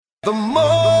The more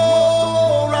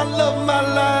I love my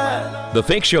life. The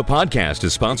Fakeshow podcast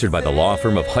is sponsored by the law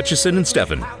firm of Hutchison and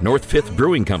Steffen, North Fifth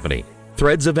Brewing Company,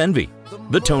 Threads of Envy,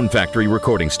 The Tone Factory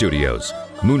Recording Studios,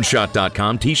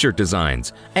 Moonshot.com T-shirt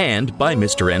designs, and by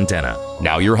Mr. Antenna.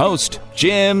 Now your host,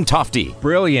 Jim Tofte.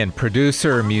 Brilliant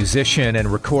producer, musician, and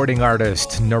recording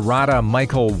artist Narada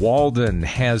Michael Walden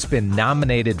has been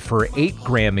nominated for 8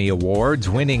 Grammy Awards,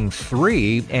 winning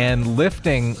 3, and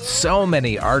lifting so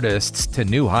many artists to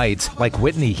new heights like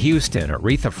Whitney Houston,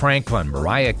 Aretha Franklin,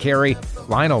 Mariah Carey,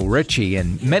 Lionel Richie,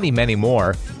 and many, many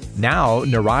more. Now,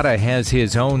 Narada has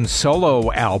his own solo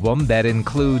album that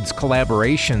includes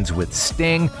collaborations with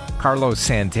Sting, Carlos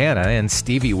Santana, and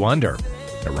Stevie Wonder.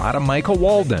 Narada Michael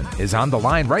Walden is on the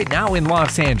line right now in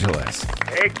Los Angeles.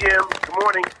 Hey, Jim. Good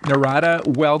morning. Narada,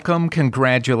 welcome.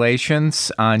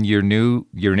 Congratulations on your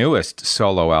newest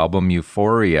solo album,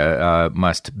 Euphoria.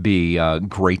 Must be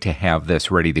great to have this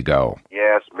ready to go.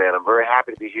 Yes, man. I'm very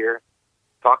happy to be here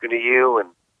talking to you and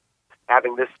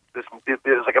having this is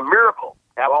like a miracle.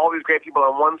 Have all these great people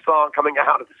on one song coming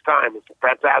out at this time. It's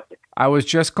fantastic. I was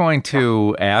just going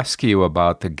to ask you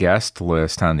about the guest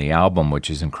list on the album, which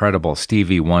is incredible.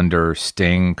 Stevie Wonder,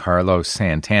 Sting, Carlos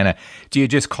Santana. Do you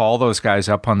just call those guys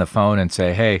up on the phone and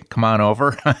say, hey, come on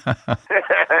over?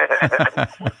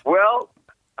 Well,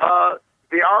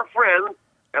 they are friends,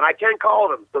 and I can call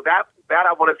them. So that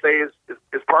I want to say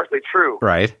is partially true.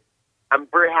 Right. I'm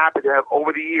very happy to have,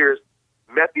 over the years,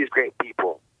 met these great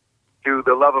people through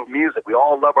the love of music. We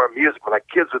all love our music. We're like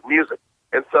kids with music.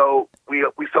 And so we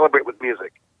celebrate with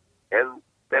music. And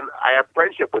then I have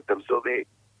friendship with them, so they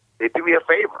do me a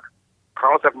favor.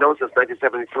 Carlos I've known since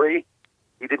 1973.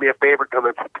 He did me a favor, come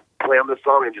and play on this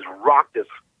song and just rocked his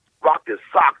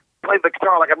socks, played the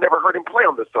guitar like I've never heard him play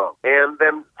on this song. And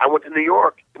then I went to New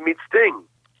York to meet Sting,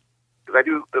 because I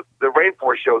do the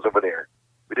Rainforest shows over there.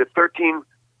 We did 13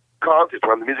 concerts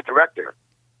where I'm the music director.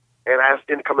 And I asked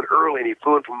him to come in early, and he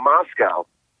flew in from Moscow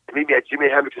to meet me at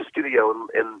Jimi Hendrix's studio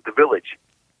in the Village.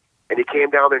 And he came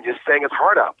down there and just sang his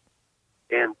heart out.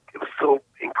 And it was so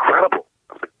incredible.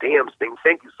 I was like, damn, Sting,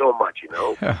 thank you so much, you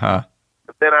know. Uh-huh.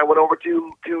 But then I went over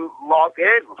to Los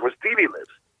Angeles, where Stevie lives,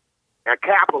 at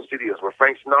Capitol Studios, where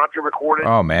Frank Sinatra recorded.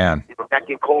 Oh, man. Nat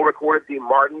King Cole recorded, Dean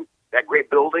Martin, that great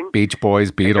building. Beach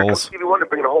Boys, Beatles. Stevie Wonder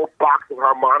bringing a whole box of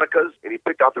harmonicas, and he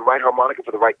picked out the right harmonica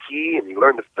for the right key, and he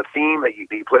learned the theme that he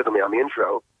played on the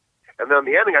intro. And then on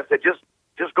the ending, I said,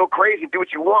 just go crazy and do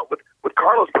what you want with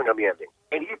Carlos playing on the ending.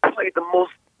 And he played the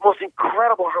most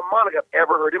incredible harmonica I've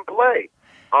ever heard him play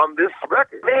on this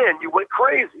record. Man, you went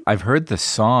crazy. I've heard the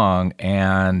song,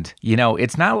 and,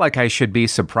 it's not like I should be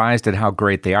surprised at how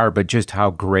great they are, but just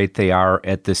how great they are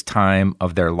at this time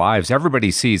of their lives.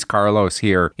 Everybody sees Carlos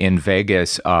here in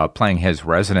Vegas playing his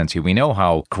residency. We know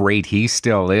how great he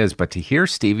still is, but to hear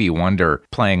Stevie Wonder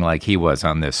playing like he was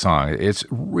on this song, it's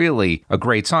really a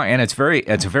great song, and it's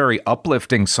a very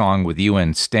uplifting song with you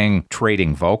and Sting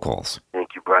trading vocals.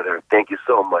 Thank you, brother. Thank you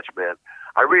so much, man.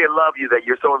 I really love you that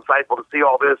you're so insightful to see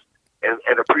all this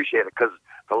and appreciate it, because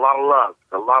it's a lot of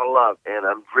love, and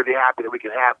I'm really happy that we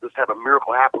can have a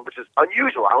miracle happen, which is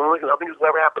unusual. I don't think this will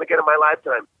ever happen again in my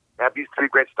lifetime. Have these 3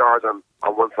 great stars on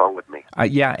one song with me.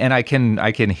 Yeah, and I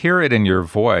can hear it in your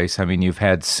voice. I mean, you've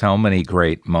had so many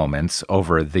great moments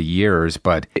over the years,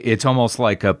 but it's almost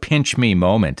like a pinch me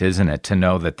moment, isn't it, to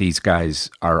know that these guys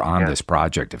are on this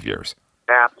project of yours?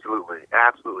 Absolutely.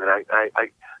 And I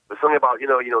there's something about,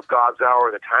 God's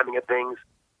hour, the timing of things.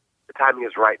 The timing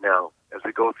is right now as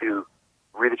we go through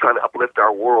really trying to uplift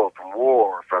our world from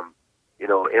war, from,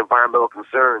 environmental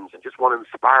concerns, and just want to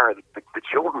inspire the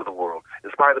children of the world,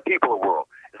 inspire the people of the world,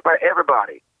 inspire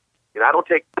everybody. I don't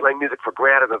take playing music for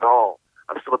granted at all.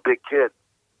 I'm still a big kid,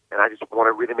 and I just want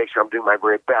to really make sure I'm doing my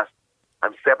very best.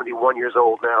 I'm 71 years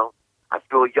old now. I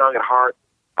feel young at heart.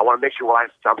 I want to make sure while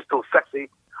I'm still sexy,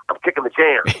 I'm kicking the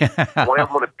jam. I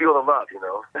want to feel the love,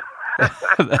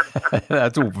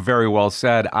 That's very well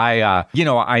said. I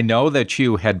know that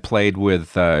you had played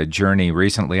with Journey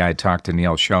recently. I talked to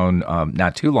Neil Schon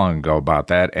not too long ago about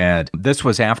that, and this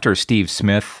was after Steve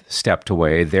Smith stepped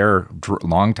away, their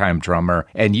longtime drummer,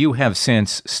 and you have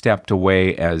since stepped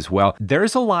away as well.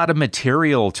 There's a lot of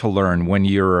material to learn when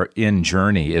you're in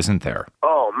Journey, isn't there?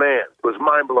 Oh, man. It was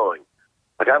mind-blowing.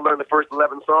 Like, I learned the first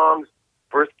 11 songs,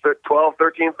 first 12,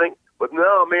 13 things. But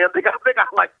no, man, they got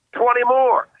like 20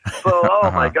 more. So, oh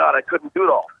my God, I couldn't do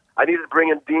it all. I needed to bring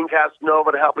in Dean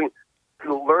Casanova to help me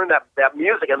to learn that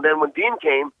music. And then when Dean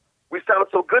came, we sounded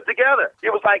so good together. It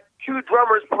was like 2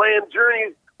 drummers playing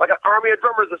Journey, like an army of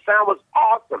drummers. The sound was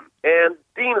awesome. And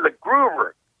Dean is a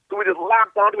groover. So we just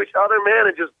locked onto each other, man,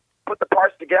 and just put the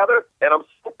parts together. And I'm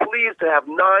so pleased to have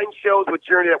 9 shows with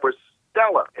Journey that were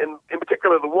stellar. And in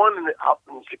particular, the one out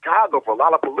in Chicago for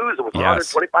Lollapalooza with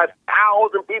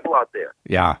 125,000 people out there.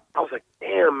 Yeah. I was like,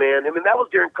 damn, man. I mean, that was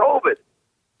during COVID.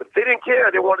 But they didn't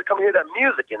care. They wanted to come hear that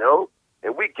music, you know?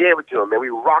 And we gave it to them, man. We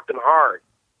rocked them hard.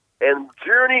 And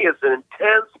Journey is an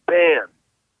intense band.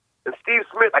 And Steve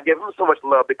Smith, I give him so much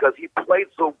love because he played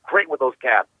so great with those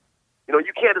cats. You know,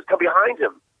 you can't just come behind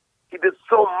him. He did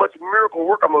so much miracle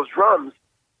work on those drums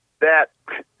that,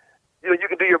 you know, you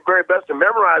can do your very best to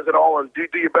memorize it all and do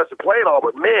your best to play it all.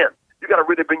 But, man, you got to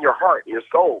really bring your heart and your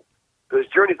soul. Because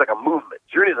Journey's like a movement.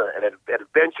 Journey's an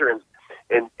adventure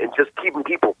and just keeping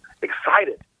people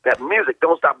excited. That music,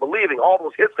 Don't Stop Believing, all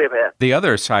those hits they've had. The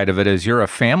other side of it is you're a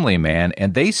family man,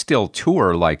 and they still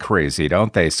tour like crazy,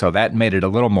 don't they? So that made it a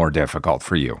little more difficult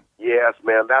for you. Yes,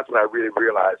 man. That's when I really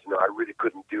realized, you know, I really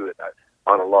couldn't do it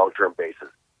on a long-term basis.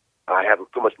 I had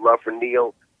so much love for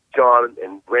Neil, John,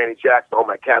 and Randy Jackson, all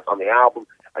my cats on the album.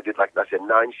 I did, like I said,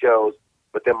 9 shows,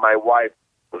 but then my wife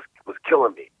was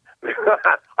killing me.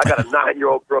 I got a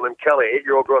 9-year-old girl named Kelly,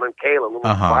 8-year-old girl named Kayla, a little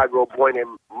 5-year-old boy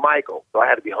named Michael. So I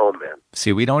had to be home, man.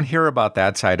 See, we don't hear about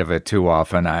that side of it too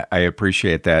often. I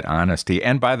appreciate that honesty.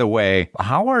 And by the way,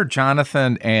 how are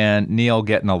Jonathan and Neil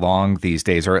getting along these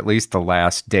days, or at least the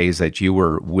last days that you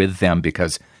were with them?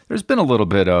 Because there's been a little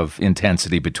bit of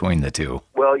intensity between the two.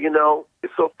 Well, you know,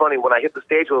 it's so funny. When I hit the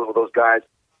stage with those guys,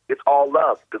 it's all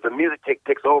love because the music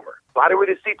takes over. So I didn't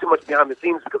really see too much behind the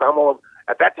scenes because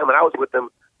at that time when I was with them,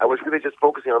 I was really just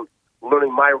focusing on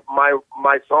learning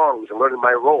my songs and learning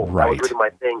my role. Right. That was really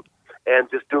my thing, and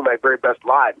just doing my very best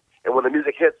live. And when the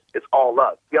music hits, it's all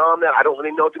love. Beyond that, I don't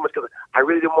really know too much because I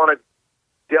really didn't want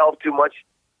to delve too much.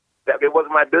 That it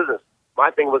wasn't my business.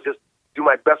 My thing was just do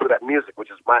my best with that music,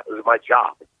 which is my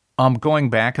job. Going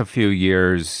back a few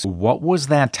years, what was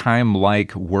that time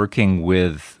like working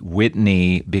with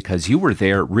Whitney? Because you were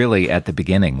there really at the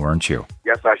beginning, weren't you?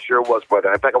 Yes, I sure was,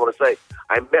 brother. In fact, I want to say,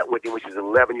 I met Whitney when she was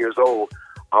 11 years old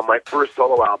on my first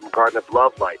solo album, Garden of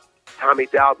Love Light. Tommy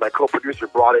Dowd, my co-producer,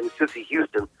 brought in Sissy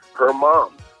Houston, her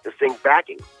mom, to sing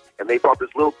backing. And they brought this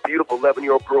little beautiful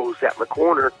 11-year-old girl who sat in the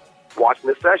corner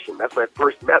watching the session. That's when I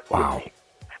first met Whitney.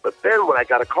 But then when I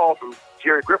got a call from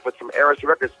Jerry Griffith from Aris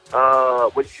Records,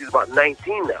 when she's about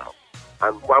 19 now,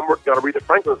 I'm working on Aretha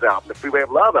Franklin's album, the Freeway of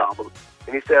Love album,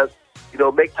 and he says, you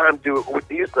know, make time to do it with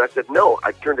Houston. I said, no.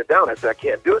 I turned it down. I said, I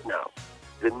can't do it now.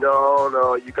 He said,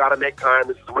 no, you got to make time.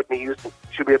 This is Whitney Houston.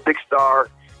 She'll be a big star,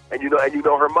 and you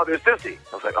know her mother is Sissy.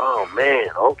 I was like, oh,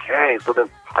 man, okay. So then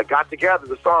I got together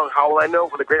the song, How Will I Know,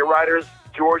 for the great writers,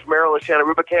 George Merrill and Shannon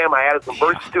Rubicam. I added some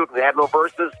verses to it, and they had no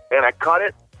verses, and I cut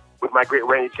it with my great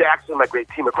Randy Jackson, my great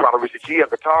team of Crowd and Richard G on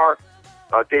guitar,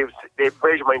 Dave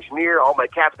Frazier, my engineer, all my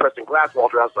cats, Preston Glass,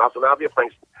 Walter Asanavia,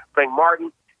 Frank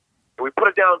Martin. And we put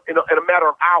it down in a matter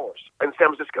of hours in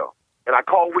San Francisco. And I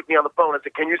called Whitney on the phone and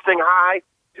said, can you sing high?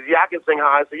 She said, yeah, I can sing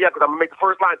high. I said, yeah, because I'm going to make the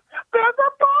first line. There's a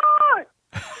boy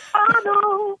I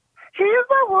know. He's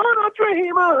the one I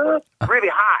dream of. Really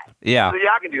high. Yeah. So,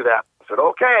 yeah, I can do that. I said,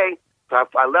 okay. So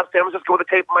I left San Francisco with the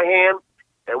tape in my hand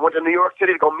and went to New York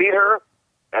City to go meet her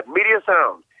at Media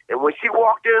Sound. And when she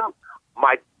walked in,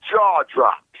 my jaw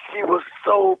dropped. She was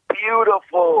so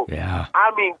beautiful. Yeah.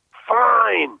 I mean,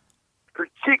 fine. Her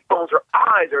cheekbones, her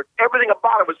eyes, everything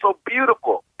about her was so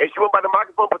beautiful. And she went by the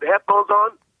microphone, put the headphones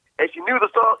on, and she knew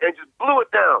the song and just blew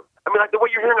it down. I mean, like the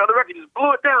way you're hearing on the record, just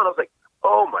blew it down. I was like,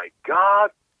 oh my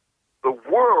God, the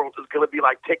world is going to be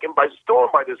like taken by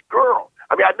storm by this girl.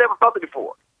 I mean, I'd never felt it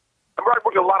before. I mean, I've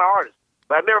worked with a lot of artists,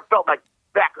 but I've never felt like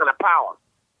that kind of power.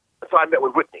 And so I met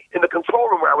with Whitney in the control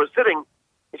room where I was sitting,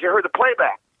 and she heard the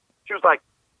playback. She was like,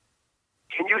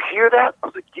 can you hear that?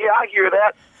 I was like, yeah, I hear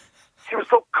that. She was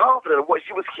so confident in what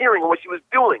she was hearing and what she was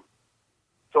doing.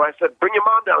 So I said, bring your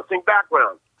mom down, sing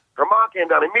background. Her mom came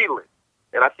down immediately.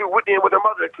 And I threw Whitney in with her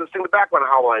mother to sing the background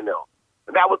of How Will I Know.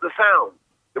 And that was the sound.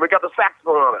 Then we got the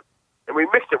saxophone on it. And we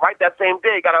mixed it right that same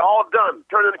day, got it all done.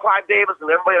 Turned it into Clive Davis and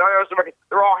everybody else.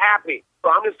 They're all happy. So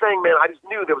I'm just saying, man, I just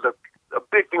knew there was a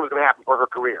big thing was going to happen for her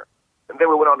career. And then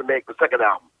we went on to make the second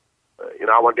album.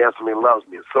 I Want to Dance With Me Loves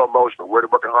Me. It's so emotional. Where Do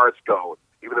Broken Hearts Go?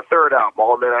 Even the third album,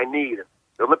 All the Men I Need.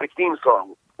 The Olympic theme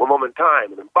song, One Moment in Time.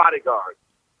 And then Bodyguard.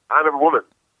 I'm a Woman.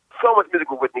 So much music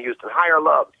with Whitney Houston. Higher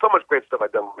Love. So much great stuff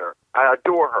I've done with her. I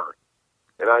adore her.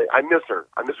 And I miss her.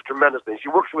 I miss her tremendously. She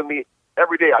works with me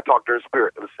every day. I talk to her in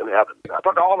spirit in heaven. I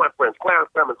talk to all my friends, Clarence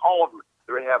Clemens, all of them.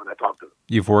 They're in heaven. I talk to them.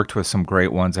 You've worked with some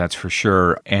great ones, that's for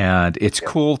sure. And it's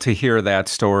cool to hear that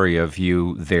story of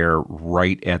you there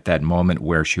right at that moment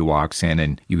where she walks in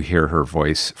and you hear her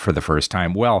voice for the first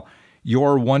time. Well,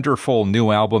 your wonderful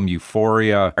new album,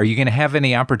 Euphoria, are you going to have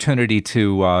any opportunity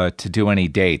to do any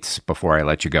dates before I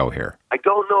let you go here? I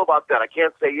don't know about that. I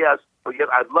can't say yes. But yes,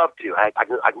 I'd love to. I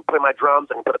can play my drums.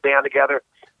 I can put a band together.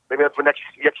 Maybe for next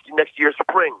year's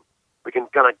spring, we can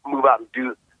kind of move out and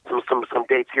do some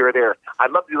dates here or there.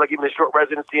 I'd love to do like even a short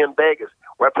residency in Vegas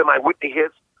where I play my Whitney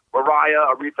hits,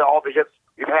 Mariah, Aretha, all the hits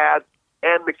we've had,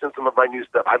 and mix in some of my new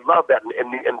stuff. I'd love that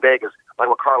in Vegas, like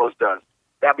what Carlos does.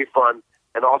 That'd be fun.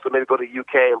 And also maybe go to the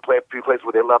UK and play a few places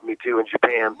where they love me too, in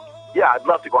Japan. Yeah, I'd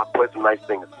love to go out and play some nice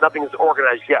things. Nothing is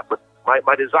organized yet, but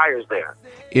my desire's there.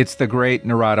 It's the great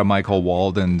Narada Michael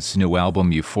Walden's new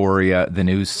album, Euphoria. The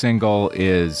new single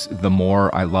is The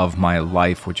More I Love My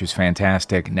Life, which is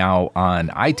fantastic, now on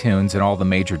iTunes and all the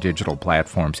major digital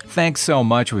platforms. Thanks so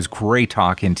much. It was great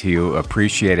talking to you.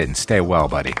 Appreciate it, and stay well,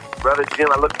 buddy. Brother Jim,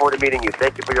 I look forward to meeting you.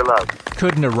 Thank you for your love.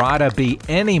 Could Narada be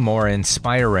any more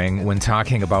inspiring when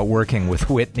talking about working with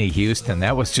Whitney Houston?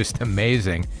 That was just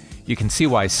amazing. You can see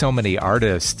why so many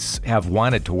artists have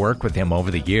wanted to work with him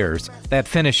over the years. That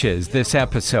finishes this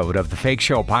episode of the Fake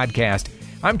Show podcast.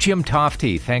 I'm Jim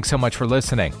Tofte. Thanks so much for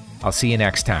listening. I'll see you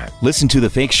next time. Listen to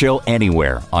The Fake Show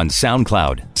anywhere on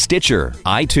SoundCloud, Stitcher,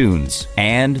 iTunes,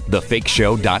 and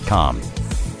thefakeshow.com.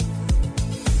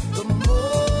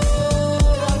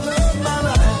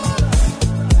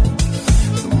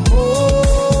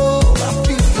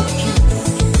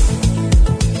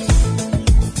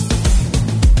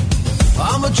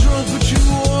 I'm a drunk, but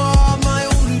you